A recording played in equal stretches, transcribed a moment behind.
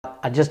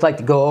I'd just like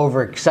to go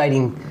over an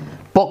exciting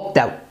book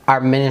that our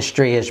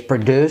ministry has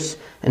produced,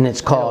 and it's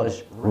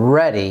called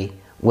Ready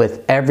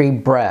with Every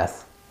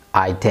Breath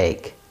I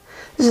Take.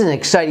 This is an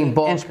exciting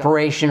book,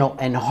 inspirational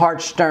and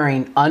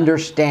heart-stirring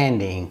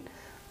understanding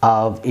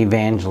of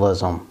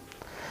evangelism.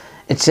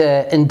 It's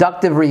an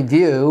inductive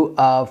review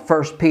of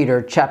 1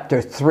 Peter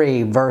chapter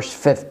 3, verse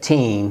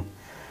 15,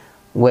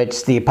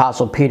 which the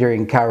Apostle Peter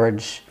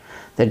encouraged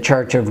the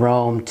Church of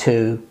Rome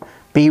to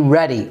be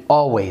ready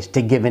always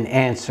to give an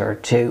answer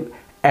to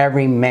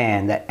every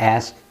man that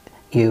asks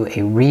you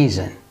a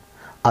reason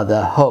of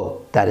the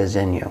hope that is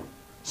in you.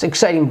 It's an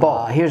exciting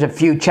book. Here's a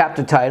few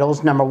chapter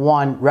titles. Number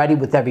 1, Ready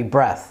with Every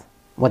Breath,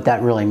 what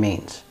that really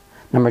means.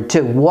 Number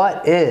 2,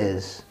 what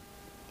is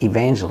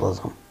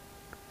evangelism?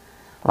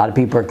 A lot of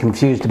people are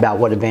confused about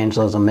what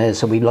evangelism is,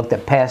 so we looked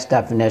at past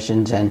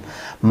definitions and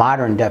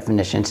modern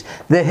definitions.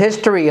 The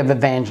history of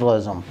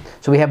evangelism.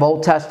 So we have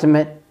Old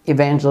Testament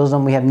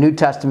evangelism, we have New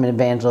Testament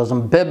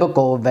evangelism,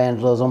 biblical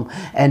evangelism,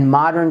 and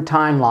modern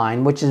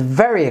timeline, which is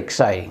very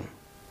exciting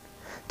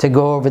to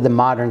go over the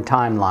modern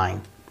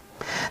timeline.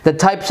 The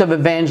types of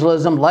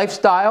evangelism: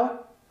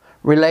 lifestyle,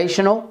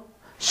 relational,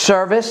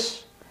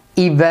 service,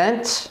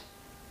 events,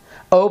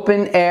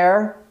 open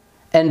air,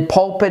 and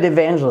pulpit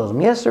evangelism.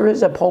 Yes, there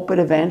is a pulpit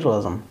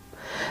evangelism.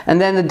 And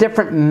then the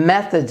different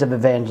methods of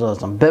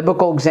evangelism: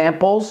 biblical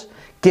examples,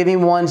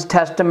 giving one's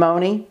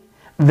testimony,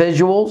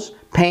 visuals,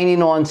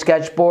 painting on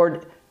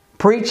sketchboard,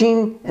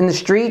 preaching in the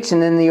streets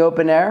and in the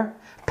open air,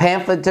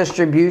 pamphlet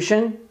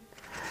distribution,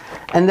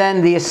 and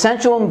then the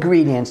essential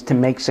ingredients to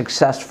make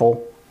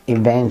successful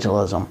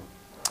evangelism.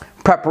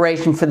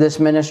 Preparation for this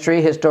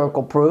ministry,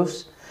 historical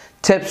proofs,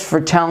 tips for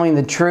telling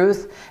the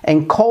truth,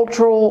 and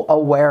cultural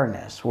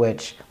awareness,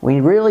 which we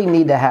really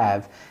need to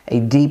have a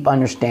deep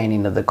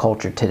understanding of the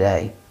culture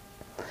today.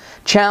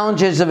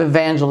 Challenges of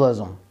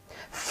evangelism: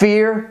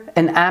 fear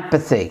and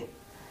apathy.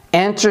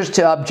 Answers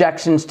to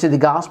objections to the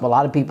gospel. A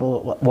lot of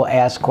people will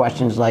ask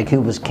questions like, who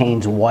was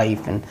Cain's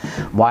wife and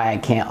why I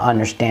can't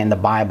understand the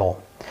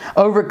Bible.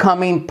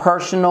 Overcoming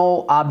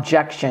personal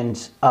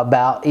objections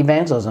about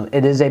evangelism.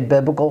 It is a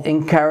biblical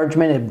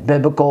encouragement, a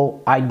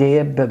biblical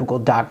idea, biblical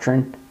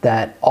doctrine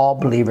that all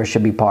believers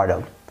should be part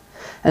of.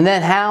 And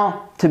then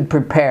how to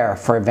prepare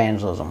for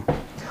evangelism.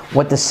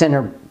 What the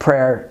sinner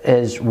prayer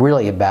is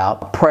really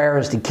about. Prayer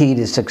is the key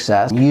to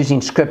success. Using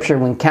scripture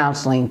when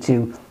counseling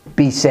to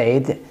be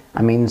saved.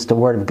 I mean, it's the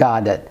Word of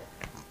God that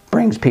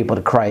brings people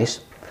to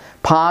Christ.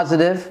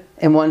 Positive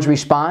in one's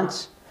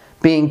response.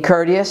 Being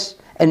courteous.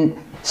 And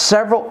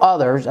several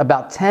others,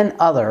 about 10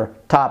 other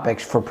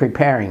topics for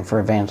preparing for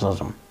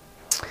evangelism.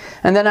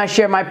 And then I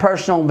share my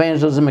personal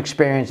evangelism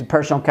experience, the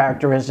personal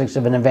characteristics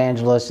of an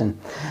evangelist, and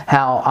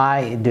how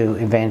I do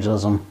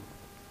evangelism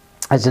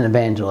as an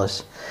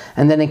evangelist.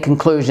 And then in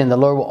conclusion, the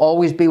Lord will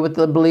always be with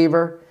the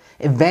believer.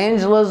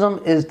 Evangelism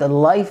is the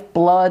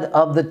lifeblood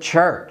of the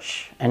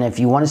church. And if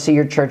you want to see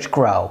your church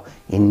grow,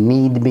 you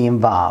need to be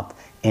involved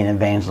in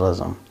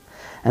evangelism.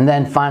 And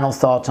then final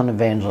thoughts on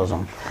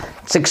evangelism.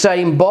 It's an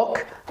exciting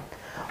book.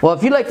 Well,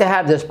 if you'd like to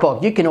have this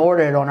book, you can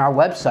order it on our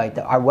website.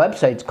 Our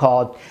website's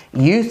called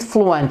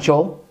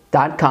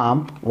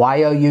youthfluential.com,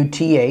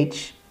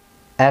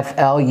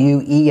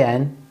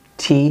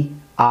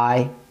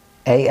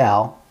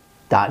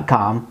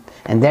 youthfluential.com.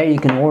 And there you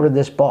can order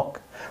this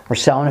book. We're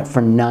selling it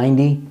for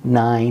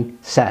 99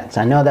 cents.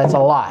 I know that's a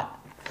lot.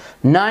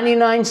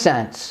 99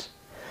 cents.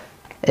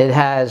 It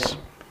has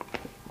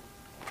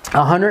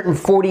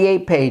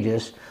 148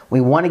 pages.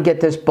 We want to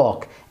get this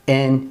book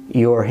in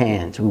your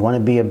hands. We want to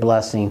be a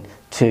blessing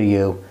to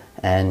you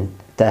and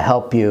to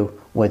help you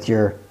with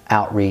your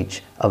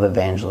outreach of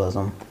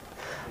evangelism.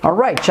 All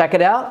right, check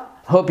it out.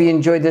 Hope you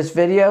enjoyed this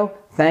video.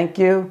 Thank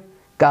you.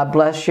 God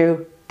bless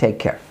you. Take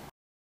care.